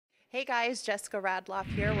Hey guys, Jessica Radloff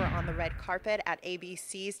here. We're on the red carpet at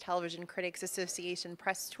ABC's Television Critics Association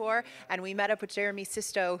press tour, and we met up with Jeremy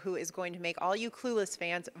Sisto, who is going to make all you Clueless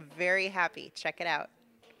fans very happy. Check it out.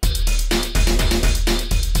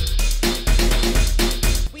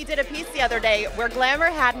 We did a piece the other day where Glamour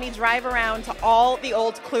had me drive around to all the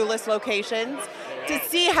old Clueless locations to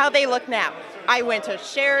see how they look now. I went to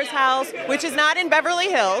Cher's house, which is not in Beverly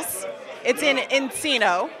Hills. It's in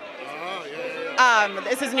Encino.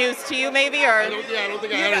 This is news to you, maybe, or I don't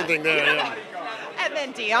think I had anything there. Yeah. And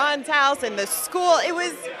then Dion's house and the school. It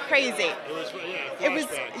was crazy. It was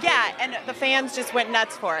and the fans just went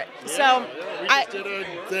nuts for it. Yeah, so we just did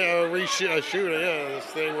a reshoot, this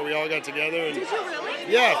thing where we all got together. And, did you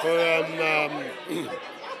really? Yeah, for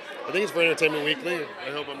I think it's for Entertainment Weekly.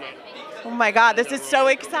 I hope I'm not. Oh my God, this is so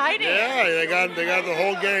exciting. Yeah, they got the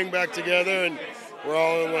whole gang back together, and we're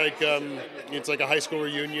all in it's like a high school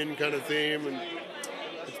reunion kind of theme, and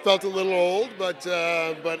it felt a little old, but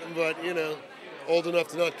you know, old enough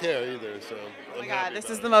to not care either. So. Oh my God, this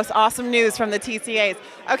is the most awesome news from the TCAs.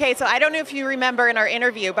 Okay, so I don't know if you remember in our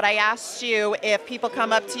interview, but I asked you if people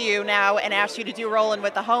come up to you now and ask you to do Rollin'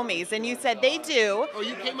 with the Homies, and you said they do. Oh,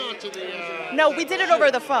 you came out to the... No, we did it over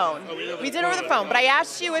the phone. Oh, we did it over the phone, but I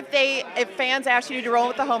asked you if fans asked you to do Rollin'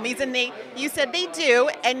 with the Homies, and you said they do,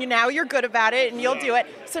 and now you're good about it, and you'll do it.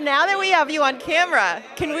 So now that we have you on camera,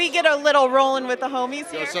 can we get a little Rollin' with the Homies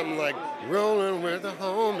here? Something like, Rollin' with the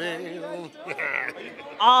Homies.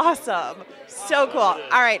 Awesome. So cool.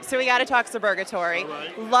 All right, so we got to talk Suburgatory.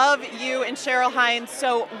 Right. Love you and Cheryl Hines.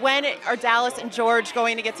 So when are Dallas and George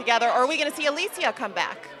going to get together, or are we going to see Alicia come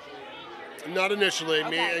back? Not initially.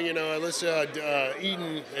 Okay. Me, Alicia,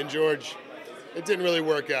 Eden, and George, it didn't really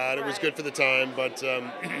work out. It was good for the time,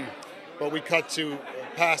 but we cut to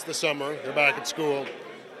past the summer. They're back at school,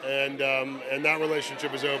 and that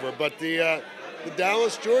relationship is over. But the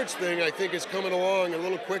Dallas George thing, I think, is coming along a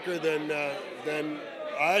little quicker than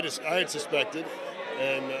I had suspected,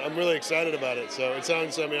 and I'm really excited about it. So it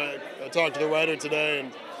sounds. I talked to the writer today,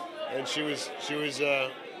 and she was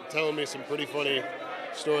telling me some pretty funny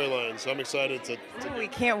storylines. So I'm excited to we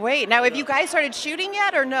can't wait. Now, have you guys started shooting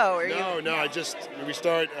yet, or no? No. We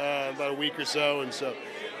start about a week or so, and so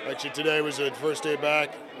actually today was the first day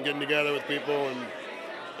back, getting together with people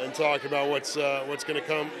and talk about what's going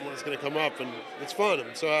to come up, and it's fun.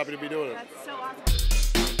 I'm so happy to be doing it. That's so awesome.